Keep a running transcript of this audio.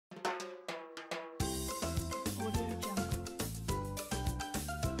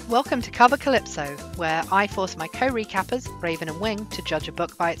Welcome to Cover Calypso, where I force my co-recappers, Raven and Wing, to judge a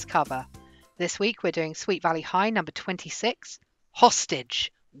book by its cover. This week we're doing Sweet Valley High number 26,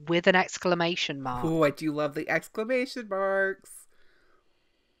 Hostage, with an exclamation mark. Oh, I do love the exclamation marks.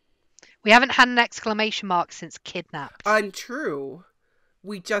 We haven't had an exclamation mark since Kidnapped. Untrue.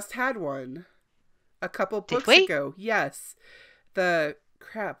 We just had one a couple books we? ago. Yes. What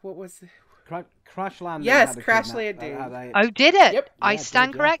was it? Crash Landing. Yes, Crash Landing. Oh, did it? Yep. I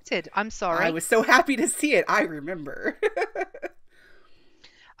stand corrected. I'm sorry. I was so happy to see it. I remember.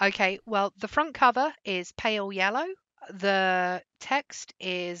 Okay, well, the front cover is pale yellow. The text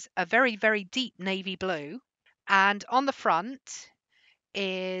is a very, very deep navy blue. And on the front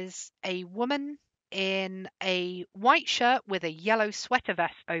is a woman in a white shirt with a yellow sweater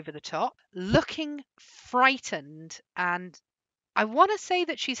vest over the top, looking frightened, and I want to say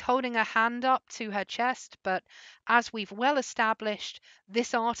that she's holding a hand up to her chest, but as we've well established,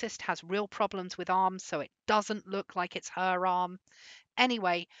 this artist has real problems with arms, so it doesn't look like it's her arm.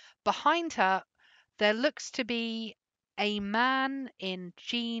 Anyway, behind her, there looks to be a man in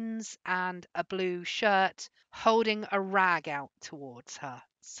jeans and a blue shirt holding a rag out towards her.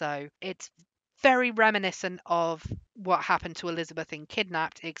 So it's very reminiscent of what happened to Elizabeth in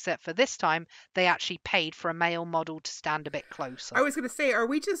Kidnapped, except for this time they actually paid for a male model to stand a bit closer. I was going to say, are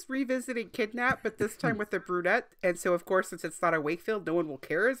we just revisiting Kidnapped, but this time with the brunette? And so, of course, since it's not a Wakefield, no one will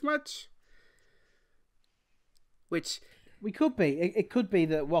care as much? Which... We could be. It could be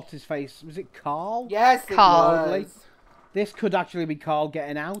that, what's his face? Was it Carl? Yes, Carl. it was. This could actually be Carl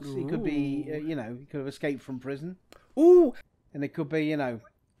getting out. Ooh. He could be, he could have escaped from prison. Ooh. And it could be,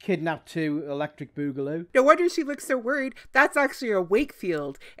 Kidnapped to Electric Boogaloo. No wonder she looks so worried. That's actually a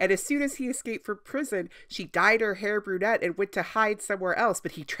Wakefield. And as soon as he escaped from prison, she dyed her hair brunette and went to hide somewhere else,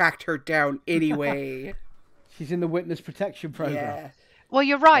 but he tracked her down anyway. She's in the witness protection program. Yeah. Well,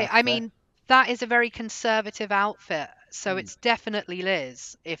 you're right. That's I mean, that is a very conservative outfit. So it's definitely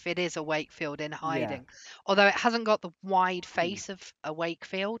Liz, if it is a Wakefield in hiding. Yeah. Although it hasn't got the wide face of a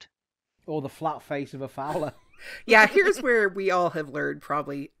Wakefield. Or the flat face of a Fowler. Yeah, here's where we all have learned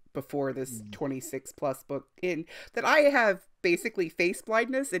probably before this 26 plus book in that I have basically face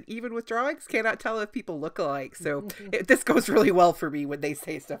blindness, and even with drawings cannot tell if people look alike. So this goes really well for me when they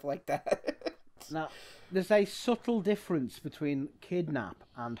say stuff like that. Now, there's a subtle difference between Kidnap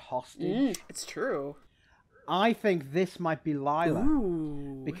and Hostage. It's true. I think this might be Lila.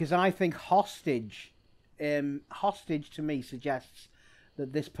 Ooh. Because I think Hostage to me suggests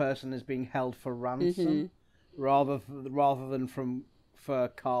that this person is being held for ransom rather than for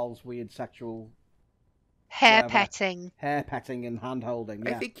Carl's weird sexual hair petting and hand holding.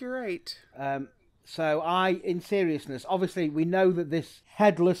 Yeah. I think you're right. So in seriousness, obviously we know that this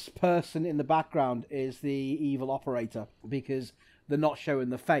headless person in the background is the evil operator because they're not showing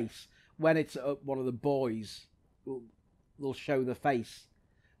the face. When it's one of the boys, they'll show the face,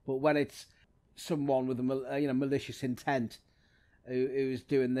 but when it's someone with a malicious intent who's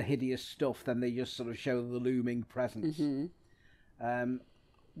doing the hideous stuff, then they just sort of show the looming presence.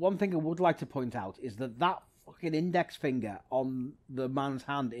 One thing I would like to point out is that fucking index finger on the man's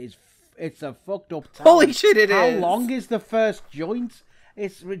hand it's a fucked up talent. Holy shit, it is! How long is the first joint?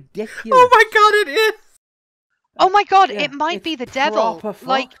 It's ridiculous. Oh my god, it is! Oh my god, it might be the devil. Fucked.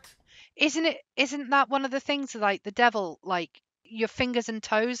 Like, isn't that one of the things, like, the devil, like, your fingers and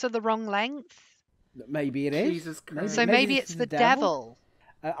toes are the wrong length? Maybe it is. Jesus Christ. So maybe it's the devil.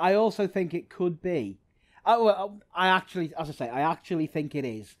 I also think it could be. I actually think it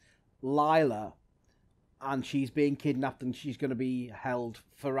is Lila, and she's being kidnapped and she's going to be held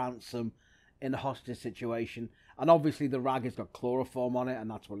for ransom in a hostage situation. And obviously the rag has got chloroform on it, and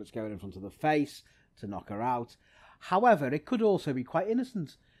that's what it's going in front of the face to knock her out. However, it could also be quite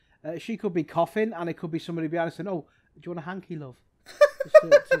innocent. She could be coughing, and it could be somebody behind her saying, "Oh, do you want a hanky, love?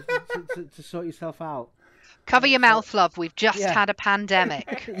 to sort yourself out. Cover your mouth, love. We've just had a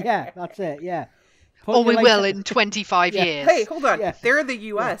pandemic." Yeah, that's it. Yeah. Or we will in 25 years. Hey, hold on. Yeah. They're in the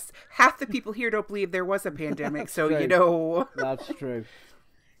U.S. Half the people here don't believe there was a pandemic, so true. That's true.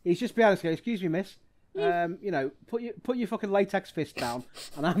 He's just behind us going, "Excuse me, miss. Put your fucking latex fist down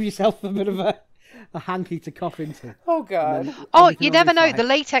and have yourself a bit of a hanky to cough into." Oh, God. You never know. The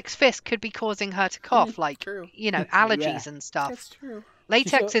latex fist could be causing her to cough, like, true. Allergies and stuff. That's true.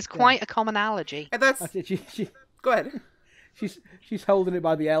 Latex is quite a common allergy. And that's go ahead. She's holding it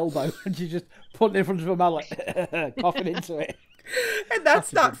by the elbow and she's just putting it in front of her mouth, like, coughing into it. And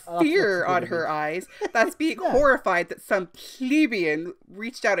that's not fear on her eyes. That's being horrified that some plebeian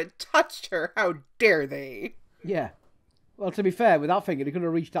reached out and touched her. How dare they? Yeah. Well, to be fair, with that finger, he could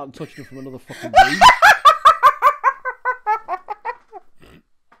have reached out and touched her from another fucking room.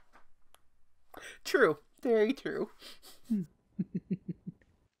 True. Very true.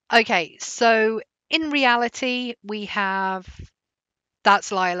 Okay, so in reality, we have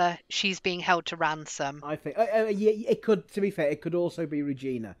that's Lila. She's being held to ransom. I think, yeah, it could. To be fair, it could also be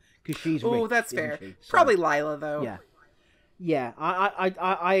Regina because she's Oh, rich, that's isn't fair. she? So, Probably Lila, though. yeah, yeah.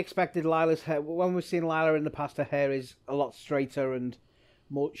 I expected Lila's hair. When we've seen Lila in the past, her hair is a lot straighter and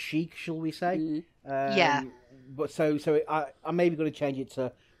more chic, shall we say? Yeah. But I'm maybe going to change it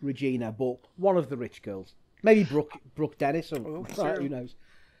to Regina, but one of the rich girls, maybe Brooke Dennis, or who knows.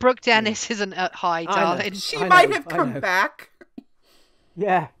 Brooke Dennis isn't at high, darling. She might have come back.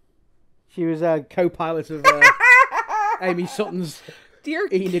 Yeah, she was a co-pilot of Amy Sutton's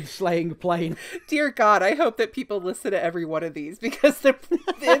Enid slaying plane. Dear God, I hope that people listen to every one of these because the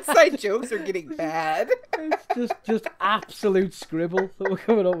inside jokes are getting bad. It's just absolute scribble that we're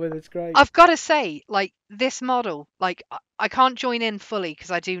coming up with. It's great. I've got to say, like, this model, like, I can't join in fully because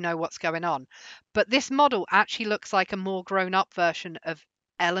I do know what's going on, but this model actually looks like a more grown-up version of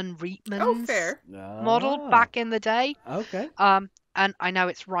Ellen Reitman's model back in the day. Okay. And I know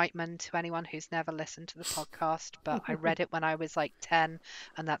it's Reitman to anyone who's never listened to the podcast, but I read it when I was like 10,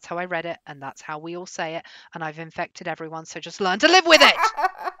 and that's how I read it, and that's how we all say it, and I've infected everyone, so just learn to live with it.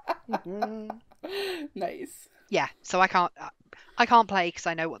 Nice. Yeah, so I can't play because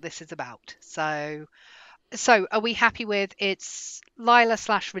I know what this is about. So are we happy with it's Lila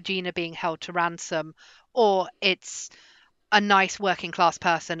 / Regina being held to ransom, or it's a nice working class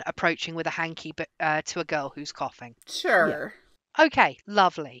person approaching with a hanky to a girl who's coughing? Sure. Yeah. Okay,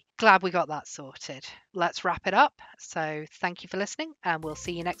 lovely. Glad we got that sorted. Let's wrap it up. So thank you for listening, and we'll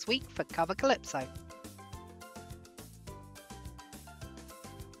see you next week for Cover Calypso.